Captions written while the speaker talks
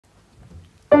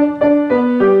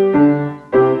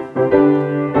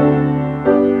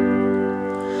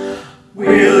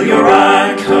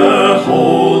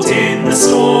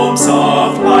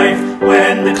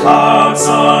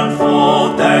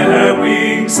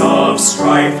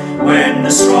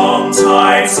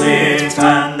tight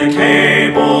and the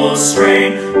cable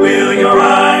strain, will your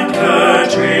anchor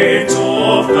drift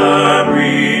or firm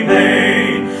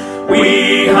remain?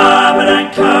 We have an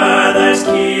anchor that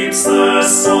keeps the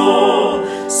soul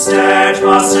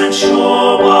steadfast and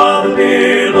sure while the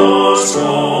billows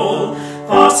roll,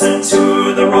 fastened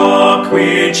to the rock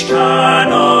which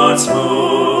cannot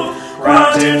move,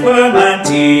 grounded firm and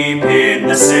deep in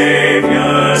the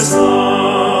Saviour's love.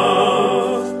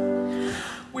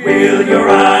 Will your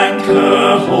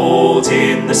anchor hold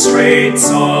in the straits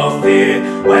of fear,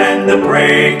 when the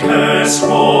breakers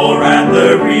roar and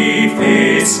the reef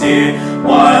is near,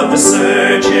 while the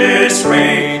surges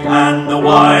rage and the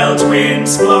wild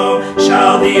winds blow?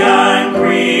 Shall the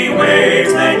angry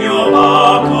waves then your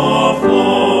bark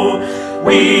o'erflow?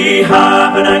 We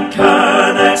have an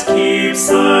anchor that keeps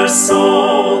the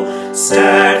soul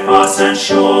steadfast and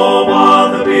sure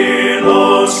while the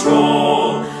billows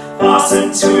roll,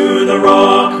 fastened to the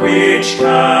rock which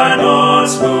cannot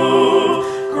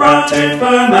move, grounded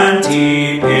firm and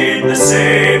deep in the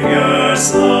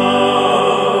Saviour's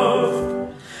love.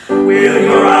 Will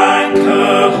your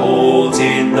anchor hold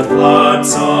in the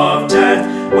floods of death,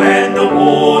 when the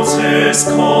waters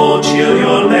cold chill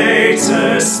your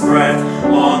latest breath?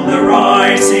 On the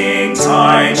rising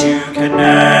tide you can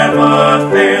never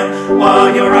fail,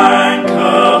 while your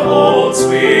anchor holds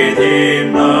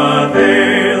within the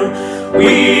veil.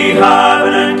 We have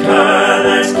an anchor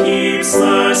that keeps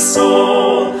the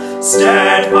soul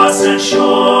steadfast and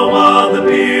sure while the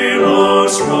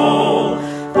billows roll,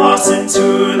 fastened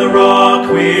to the rock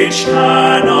which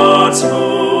cannot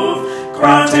move,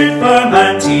 grounded firm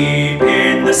and deep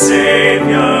in the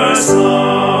Saviour's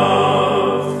love.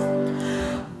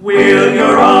 Will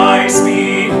your eyes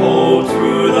behold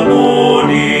through the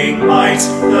morning light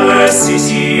the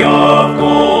city of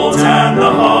gold and the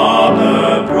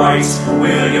harbour bright?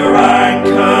 Will your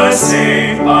anchor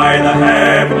safe by the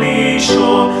heavenly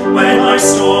shore, when life's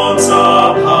storms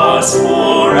are past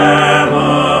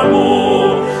forevermore?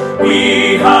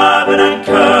 We have an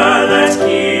anchor that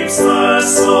keeps the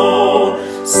soul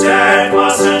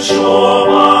steadfast and sure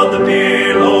while the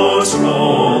billows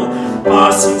roll,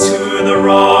 fastened to the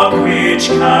rock which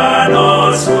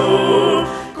cannot move,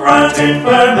 grounded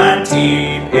firm and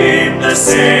deep in the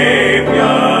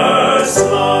Saviour.